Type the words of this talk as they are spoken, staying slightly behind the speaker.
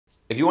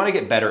If you want to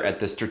get better at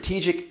the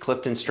strategic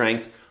Clifton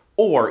strength,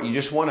 or you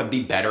just want to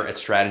be better at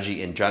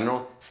strategy in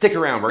general, stick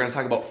around. We're going to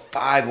talk about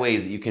 5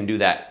 ways that you can do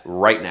that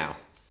right now.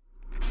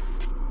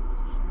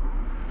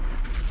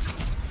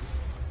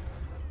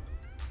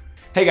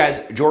 Hey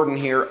guys, Jordan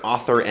here,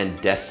 author and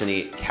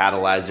destiny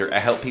catalyzer. I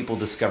help people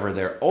discover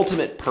their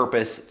ultimate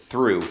purpose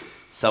through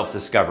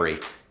self-discovery.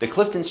 The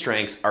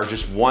Cliftonstrengths are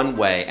just one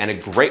way, and a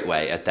great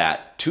way at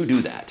that, to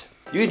do that.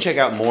 You can check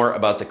out more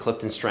about the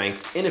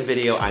Cliftonstrengths in a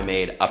video I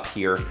made up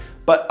here,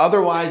 but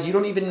otherwise you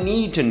don't even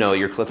need to know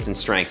your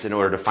Cliftonstrengths in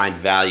order to find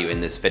value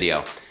in this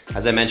video.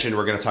 As I mentioned,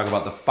 we're going to talk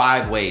about the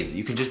 5 ways that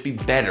you can just be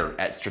better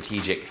at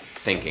strategic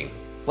thinking.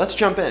 Let's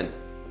jump in.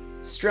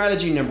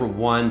 Strategy number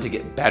 1 to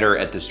get better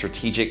at the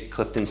strategic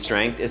Clifton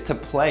strength is to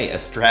play a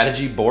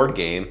strategy board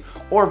game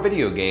or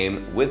video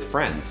game with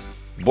friends.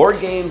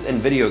 Board games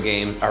and video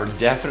games are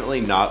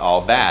definitely not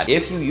all bad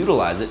if you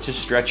utilize it to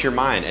stretch your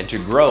mind and to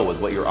grow with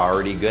what you're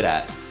already good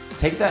at.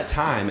 Take that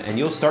time and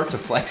you'll start to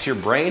flex your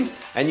brain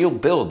and you'll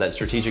build that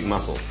strategic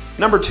muscle.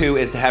 Number 2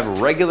 is to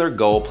have regular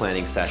goal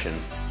planning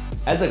sessions.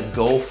 As a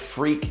goal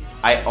freak,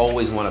 I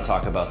always want to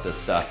talk about this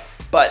stuff.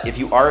 But if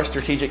you are a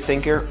strategic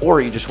thinker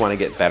or you just want to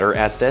get better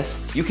at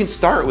this, you can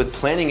start with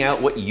planning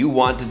out what you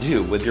want to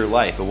do with your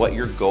life and what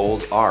your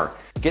goals are.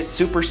 Get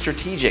super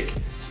strategic.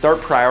 Start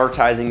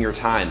prioritizing your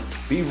time.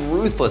 Be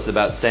ruthless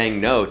about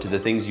saying no to the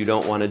things you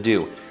don't want to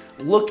do.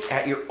 Look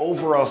at your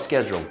overall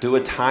schedule. Do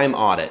a time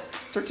audit.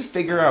 Start to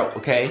figure out,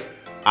 okay,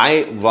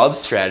 I love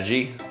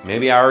strategy.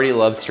 Maybe I already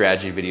love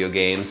strategy video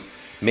games.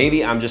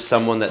 Maybe I'm just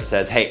someone that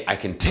says, hey, I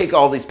can take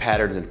all these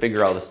patterns and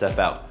figure all this stuff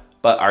out.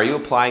 But are you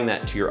applying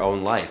that to your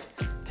own life?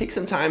 Take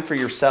some time for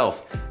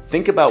yourself.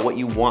 Think about what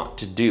you want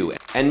to do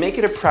and make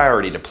it a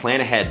priority to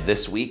plan ahead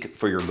this week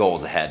for your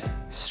goals ahead.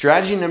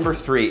 Strategy number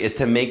 3 is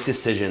to make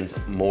decisions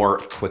more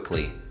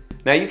quickly.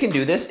 Now you can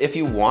do this if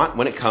you want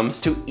when it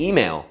comes to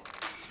email.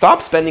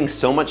 Stop spending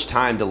so much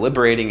time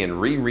deliberating and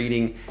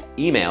rereading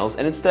emails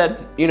and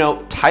instead,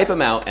 type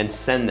them out and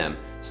send them.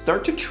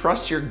 Start to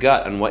trust your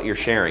gut on what you're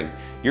sharing.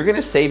 You're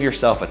gonna save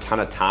yourself a ton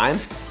of time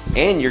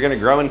and you're gonna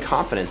grow in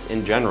confidence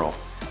in general.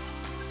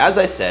 As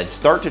I said,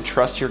 start to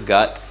trust your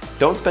gut.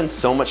 Don't spend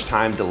so much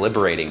time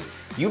deliberating.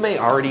 You may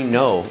already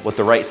know what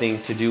the right thing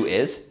to do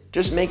is.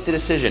 Just make the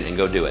decision and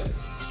go do it.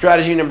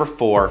 Strategy number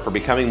 4 for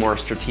becoming more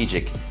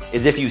strategic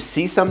is if you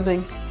see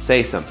something,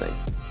 say something.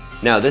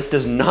 Now, this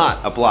does not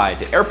apply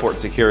to airport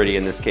security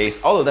in this case,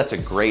 although that's a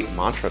great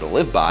mantra to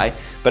live by,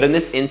 but in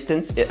this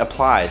instance, it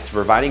applies to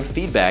providing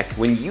feedback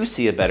when you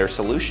see a better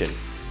solution.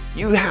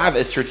 You have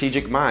a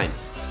strategic mind.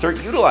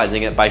 Start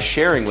utilizing it by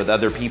sharing with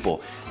other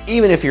people.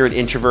 Even if you're an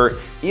introvert,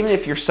 even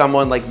if you're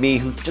someone like me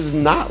who does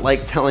not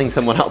like telling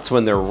someone else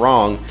when they're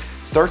wrong,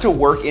 start to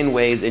work in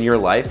ways in your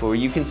life where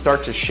you can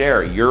start to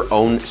share your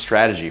own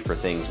strategy for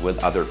things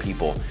with other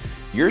people.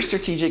 Your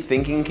strategic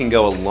thinking can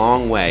go a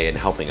long way in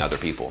helping other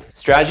people.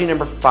 Strategy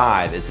number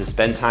 5 is to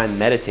spend time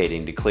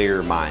meditating to clear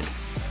your mind.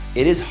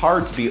 It is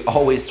hard to be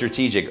always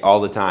strategic all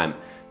the time.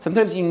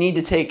 Sometimes you need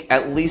to take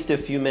at least a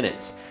few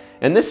minutes.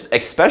 And this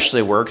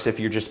especially works if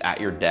you're just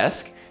at your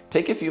desk.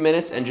 Take a few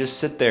minutes and just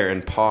sit there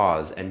and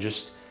pause and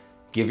just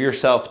give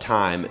yourself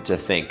time to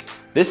think.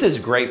 This is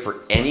great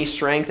for any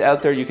strength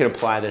out there. You can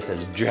apply this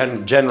as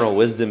general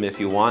wisdom if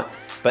you want,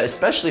 but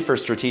especially for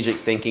strategic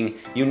thinking,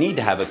 you need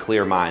to have a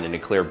clear mind and a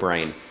clear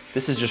brain.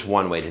 This is just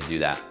one way to do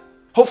that.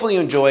 Hopefully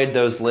you enjoyed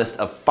those lists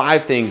of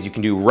 5 things you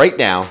can do right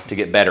now to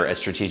get better at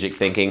strategic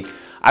thinking.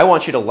 I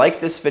want you to like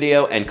this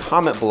video and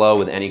comment below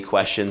with any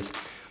questions.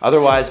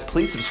 Otherwise,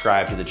 please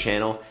subscribe to the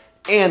channel.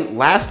 And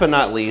last but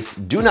not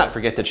least, do not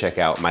forget to check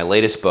out my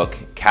latest book,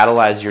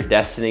 Catalyze Your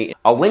Destiny.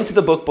 I'll link to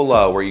the book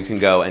below where you can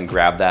go and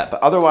grab that,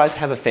 but otherwise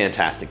have a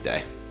fantastic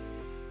day.